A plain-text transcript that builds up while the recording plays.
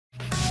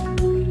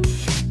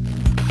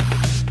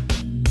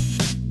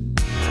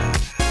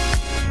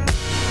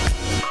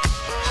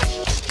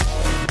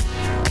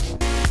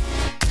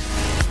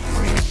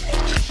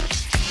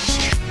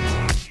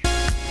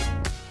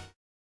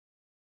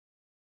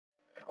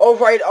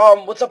Alright,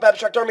 what's up,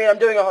 Abstract Army? I'm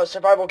doing a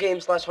survival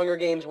game slash Hunger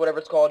Games, whatever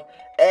it's called.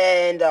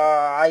 And,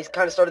 I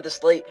kind of started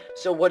this late,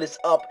 so what is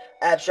up,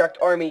 Abstract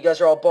Army? You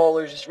guys are all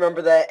ballers, just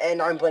remember that. And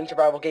I'm playing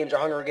survival games or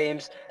Hunger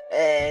Games.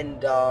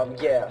 And,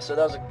 yeah, so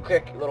that was a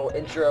quick little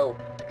intro,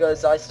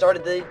 because I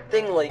started the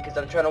thing late, because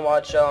I'm trying to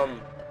watch,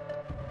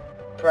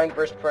 Prank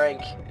vs.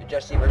 Prank,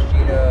 Jesse vs.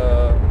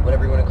 Gina,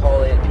 whatever you want to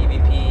call it,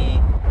 PvP.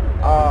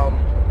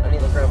 I need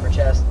to look around for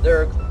chests.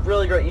 They're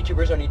really great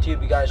YouTubers on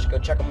YouTube. You guys should go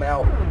check them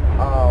out.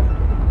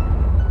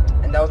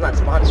 And that was not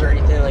sponsored or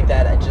anything like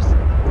that. I just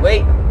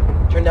wait.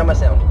 Turn down my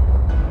sound.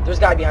 There's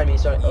a guy behind me.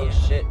 So oh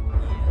shit.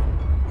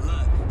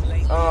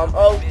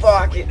 Oh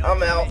fuck it.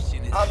 I'm out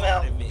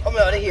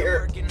of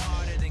here.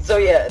 So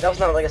yeah, that was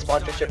not like a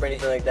sponsorship or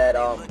anything like that.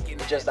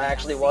 It's just I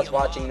actually was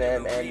watching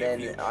them, and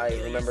then I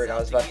remembered I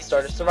was about to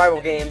start a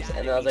survival games,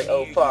 and then I was like,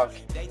 oh fuck,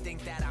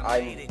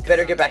 I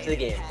better get back to the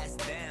game.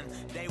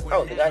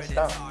 Oh, the guy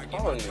stopped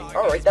following me.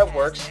 Alright, that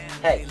works.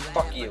 Hey,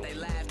 fuck you.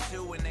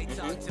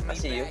 I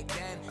see you.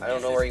 I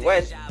don't know where he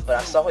went, but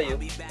I saw you.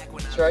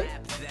 That's right.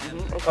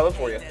 I'm coming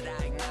for you.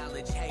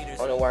 I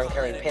don't know why I'm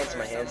carrying pants in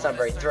my hand. It's not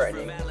very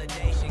threatening.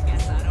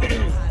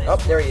 Oh,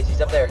 there he is.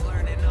 He's up there.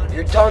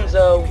 You're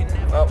Dunzo.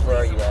 Oh, where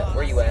are you at?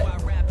 Where you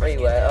at? Where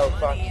you at? Oh,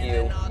 fuck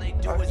you.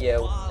 Fuck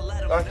you.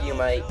 Fuck you,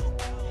 mate.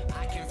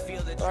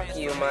 Fuck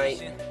you,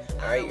 mate.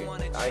 Alright,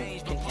 I'm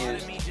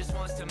confused.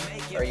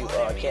 Are you?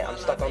 Oh, I can't. I'm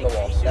stuck on the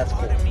wall. That's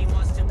cool.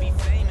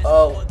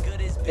 Oh,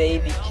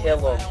 baby,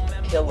 kill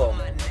him. Kill him.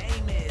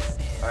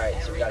 Alright,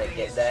 so we gotta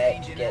get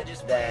that.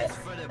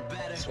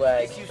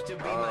 Swag.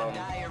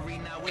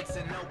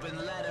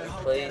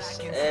 Replace,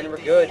 and we're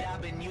good.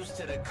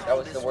 That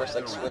was the worst,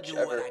 like, switch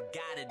ever.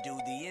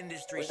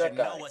 Where's that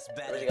guy? Where's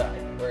the guy?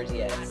 Where is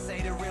he at? Is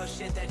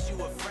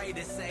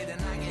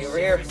he over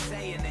here?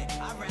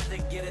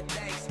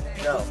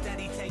 No.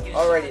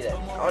 Alrighty then.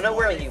 I don't know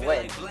where he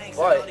went,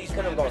 but he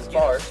couldn't have gone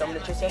far, so I'm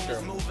gonna chase after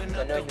him.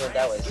 I know he went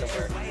that way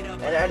somewhere.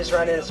 And I just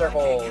ran in a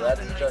circle.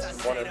 That's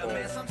just wonderful.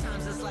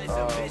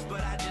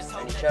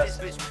 Any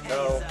chests?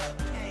 No.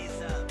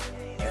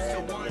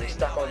 And I'm getting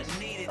stuck on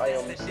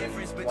items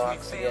and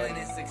blocks again.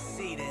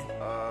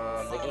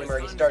 The game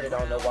already started. I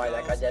don't know why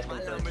that guy's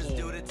asking for a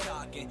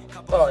team.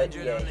 But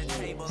yeah,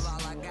 he is.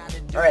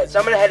 Alright, so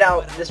I'm gonna head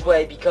out this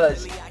way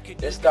because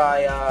this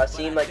guy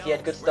seemed like he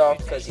had good stuff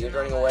because he was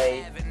running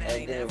away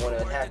and didn't want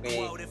to attack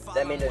me.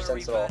 That made no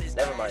sense at all.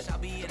 Never mind.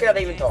 Forget I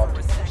even talked.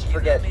 Just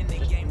forget.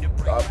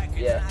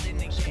 Yeah.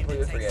 Just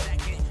completely forget.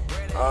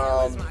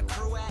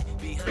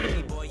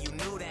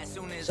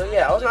 So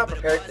yeah, I was not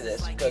prepared for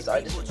this because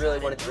I just really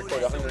wanted to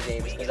record the Hunger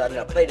Games because I've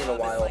not played in a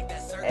while.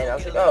 And I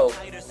was like, oh,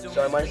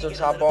 so I might as well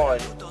hop on.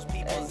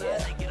 And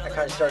yeah, I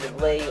kind of started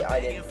late. I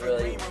didn't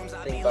really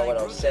think about what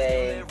I was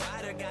saying.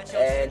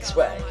 And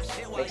swag.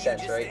 Makes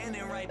sense, right?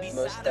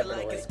 Most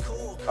definitely.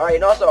 Alright,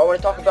 and also I want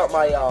to talk about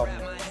my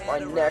my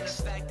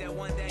next,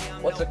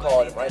 what's it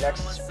called? My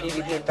next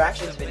PvP and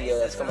Factions video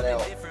that's coming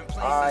out.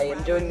 I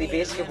am doing the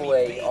base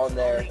giveaway on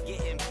there.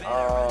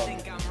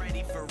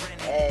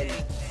 And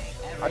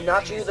I'm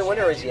not sure who the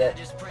winner is yet,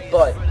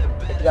 but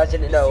if you guys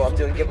didn't know, I'm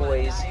doing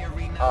giveaways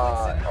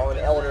on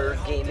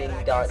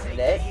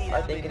eldergaming.net,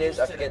 I think it is.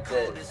 I forget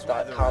the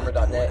 .com or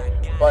 .net,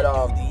 but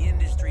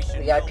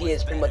the IP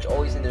is pretty much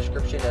always in the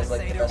description as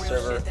like the best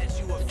server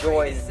to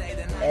join.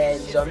 And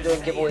so I'm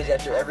doing giveaways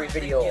after every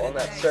video on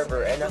that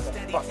server, and that's a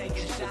fucking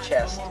stupid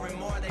chest.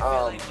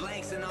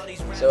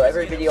 So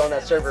every video on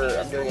that server,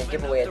 I'm doing a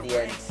giveaway at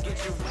the end.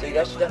 So you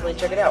guys should definitely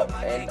check it out.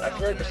 And I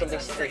feel like there's something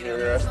secret here,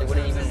 or else they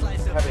wouldn't even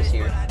have this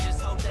here.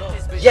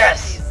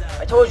 Yes!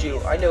 I told you,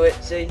 I knew it.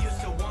 See?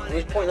 It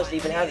was pointless to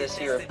even have this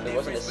here if it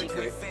wasn't a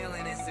secret.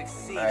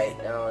 Alright,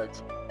 now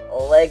let's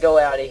Lego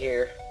out of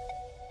here.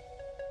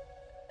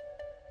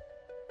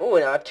 Oh,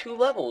 and I have 2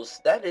 levels.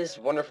 That is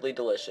wonderfully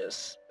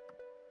delicious.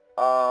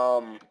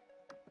 I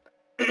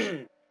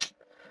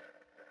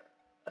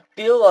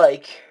feel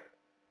like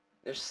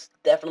there's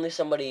definitely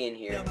somebody in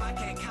here.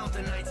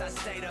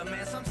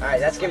 Alright,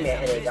 that's giving me a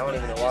headache. I don't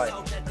even know why.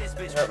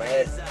 It hurt my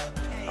head.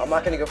 I'm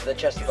not gonna go for the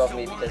chest above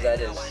me because that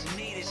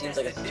seems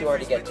like it's too hard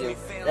to get to.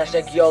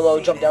 Hashtag YOLO,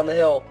 jump down the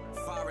hill.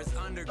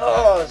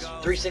 Oh,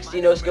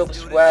 360 no scope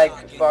swag.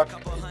 Fuck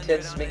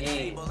tits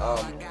McGee.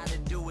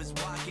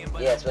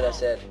 Yeah, that's what I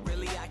said.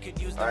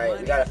 Alright,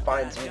 we gotta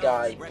find some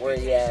guy. Where are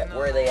they at?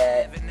 Where are they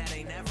at?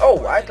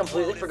 Oh, I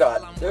completely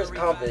forgot. There's a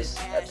compass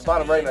at the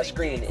bottom right of my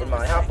screen in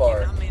my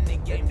hotbar.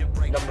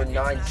 Number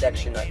 9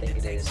 section, I think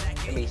it is.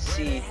 Let me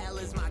see.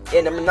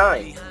 Yeah, number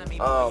 9.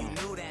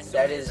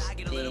 That is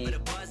the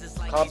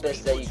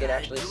compass that you can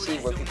actually see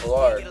where people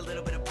are.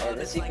 And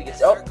let's see if we can.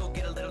 Oh,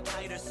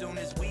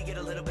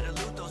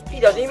 he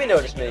doesn't even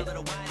notice me.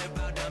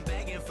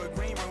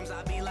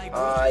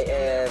 I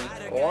am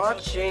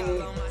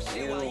watching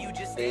you,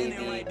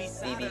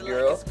 baby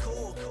girl.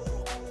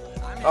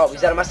 Oh,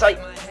 he's out of my sight.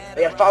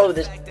 I gotta follow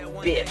this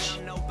bitch.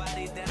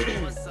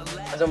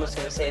 I was almost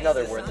gonna say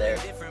another word there.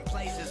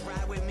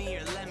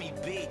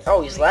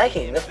 Oh, he's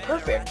lagging. That's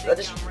perfect. That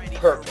is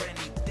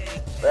perfect.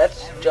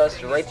 Let's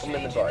just rape him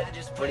in the butt.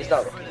 When he's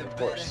not looking, of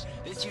course.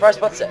 Surprise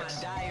butt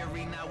sex.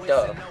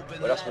 Duh.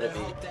 What else would it be?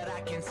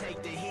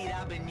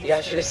 You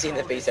guys should have seen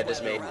the face I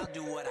just made.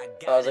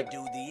 I was like,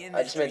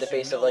 I just made the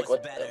face of like,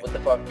 what the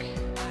fuck?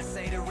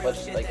 What,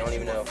 like, I don't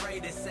even know.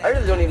 I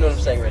really don't even know what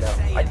I'm saying right now.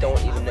 I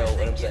don't even know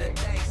what I'm saying.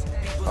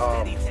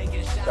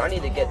 So I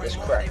need to get this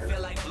cracker.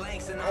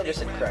 I just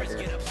said cracker.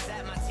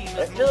 But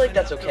I feel like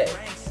that's okay.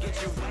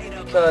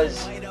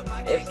 Because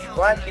if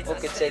black people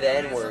could say the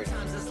N-word,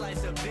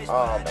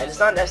 and it's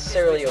not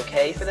necessarily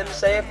okay for them to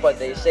say it, but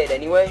they say it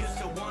anyway.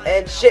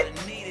 And shit,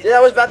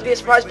 that was about to be a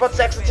surprise butt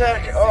sex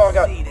attack. Oh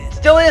god,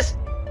 still is.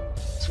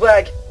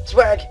 Swag,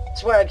 swag,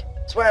 swag,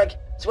 swag,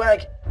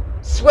 swag,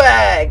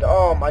 swag.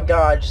 Oh my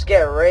god, just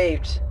get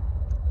raped.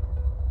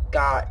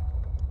 Got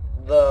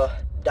the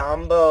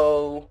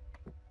Dumbo.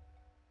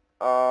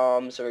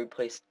 So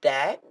replace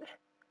that.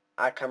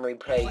 I can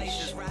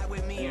replace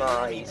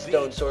my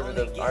stone sword with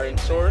an iron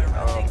sword.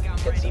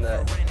 Get some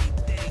of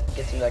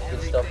that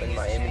good stuff in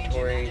my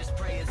inventory.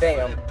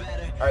 Bam.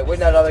 Alright, where's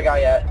that other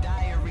guy at?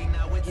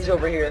 He's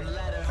over here.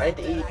 I need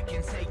to eat.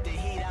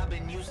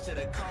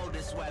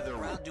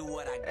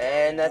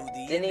 And that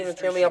didn't even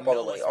fill me up all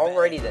the way.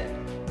 Alrighty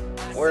then.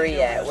 Where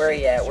he at? Where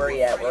he at? Where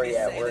he at? Where he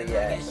at? Where he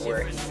at?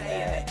 Where he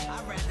at?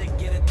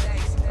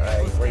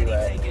 Alright, where you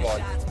at? Come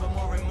on.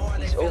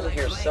 He's over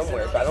here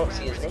somewhere, but I don't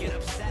see his name.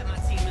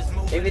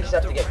 Maybe we just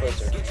have to get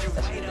closer. That's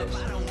what it is.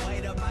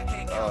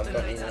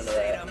 Don't need none of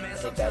that.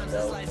 Take that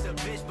though.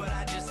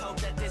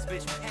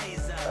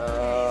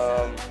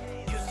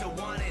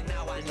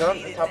 He's not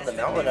on the top of the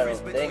mountain, I don't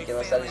think,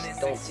 unless I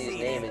just don't see his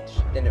name. It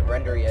didn't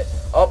render yet.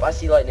 Oh, I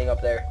see lightning up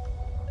there.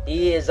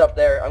 He is up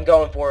there. I'm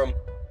going for him.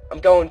 I'm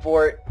going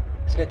for it.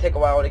 It's gonna take a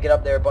while to get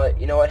up there, but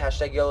you know what?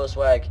 Hashtag YOLO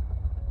swag.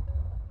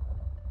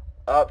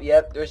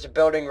 Yep, there's a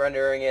building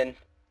rendering in.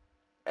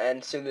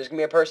 And soon there's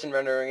gonna be a person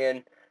rendering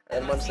in.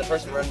 And once the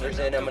person renders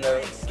in, I'm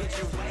gonna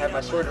have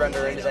my sword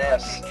render in his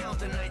ass. Yeah,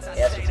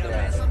 that's what's gonna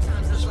happen.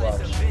 Just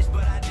watch.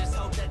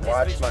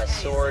 Watch my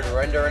sword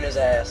render in his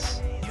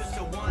ass.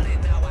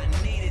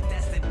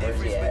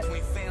 Where's he at?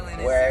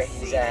 Where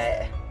he's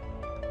at?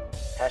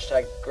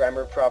 Hashtag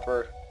grammar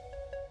proper.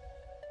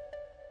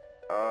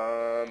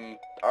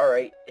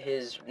 Alright.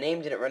 His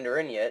name didn't render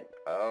in yet.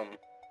 I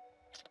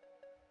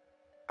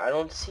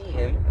don't see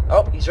him.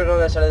 Oh, he's right on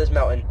that side of this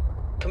mountain.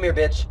 Come here,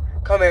 bitch.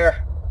 Come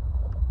here.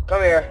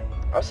 Come here.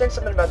 I was saying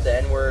something about the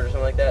N-word or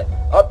something like that.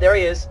 Oh, there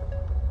he is.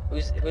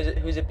 Who's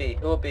it be?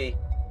 Who it be?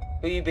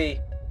 Who you be?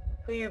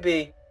 Who you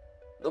be?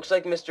 Looks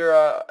like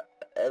Mr.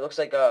 It looks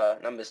like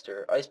not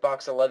Mr.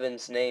 Icebox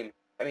 11's name.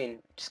 I mean,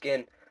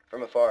 skin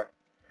from afar.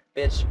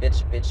 Bitch,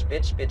 bitch, bitch,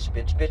 bitch, bitch,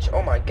 bitch, bitch.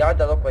 Oh my god,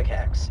 that looked like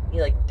hacks.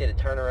 He like did a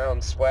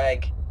turnaround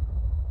swag.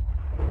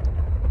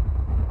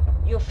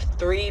 You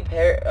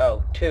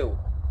have two.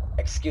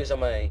 Excuse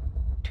me.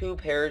 2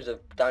 pairs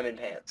of diamond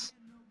pants.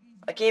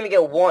 I can't even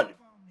get 1.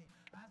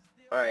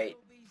 Alright,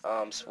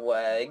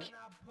 swag.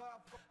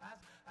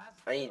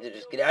 I need to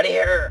just get out of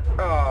here.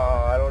 Oh,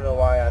 I don't know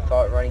why I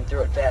thought running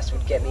through it fast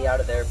would get me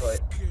out of there,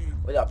 but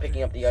without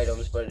picking up the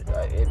items, but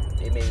it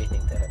made me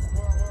think that.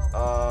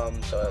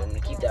 So I'm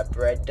gonna keep that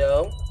bread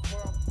dough.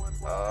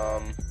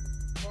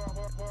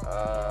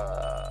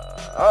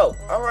 Oh,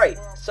 alright.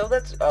 So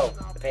that's,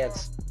 the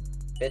pants.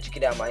 Bitch,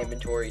 get out of my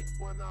inventory.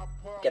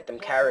 Get them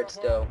carrots,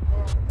 though.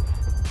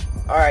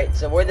 Alright,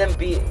 so where them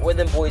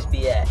boys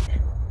be at?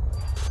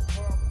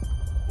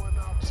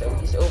 So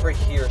he's over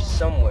here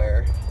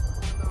somewhere.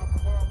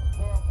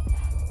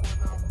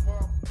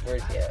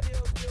 Where's he at?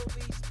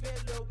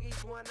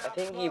 I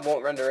think he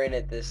won't render in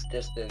at this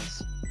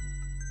distance.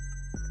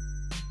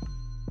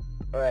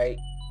 Alright,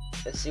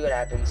 let's see what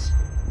happens.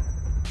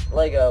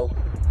 Lego.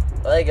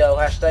 Lego,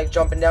 hashtag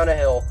jumping down a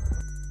hill.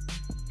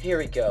 Here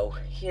we go.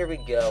 Here we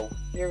go.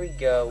 Here we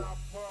go.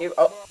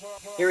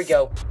 Here we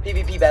go.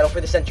 PvP battle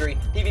for the century.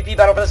 PvP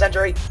battle for the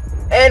century.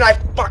 And I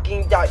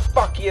fucking died.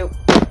 Fuck you.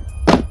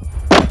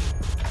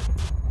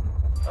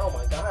 Oh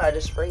my god, I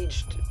just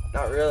raged.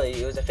 Not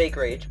really. It was a fake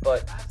rage,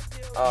 but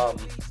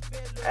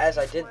as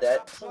I did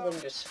that, something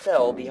just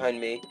fell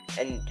behind me,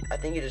 and I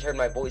think you just heard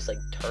my voice like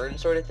turn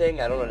sort of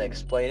thing. I don't know how to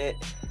explain it,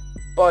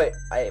 but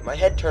my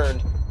head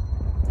turned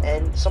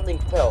and something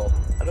fell.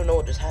 I don't know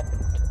what just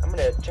happened. I'm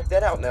gonna check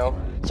that out now.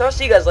 So I'll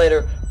see you guys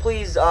later.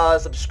 Please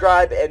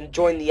subscribe and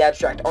join the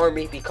Abstract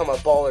Army. Become a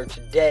baller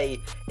today.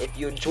 If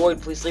you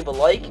enjoyed, please leave a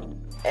like,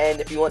 and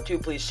if you want to,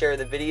 please share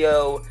the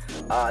video.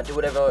 Do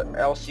whatever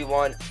else you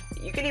want.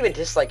 You can even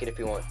dislike it if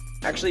you want.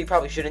 Actually, you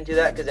probably shouldn't do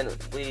that, because then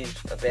it leaves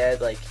a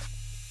bad, like,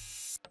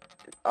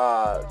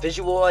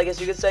 visual, I guess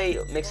you could say.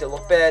 It makes it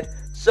look bad.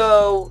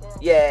 So,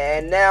 yeah,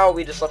 and now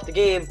we just left the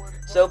game.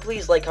 So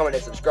please like, comment,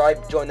 and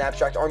subscribe. Join the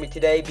Abstract Army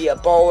today. Be a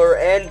baller,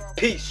 and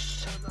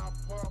peace!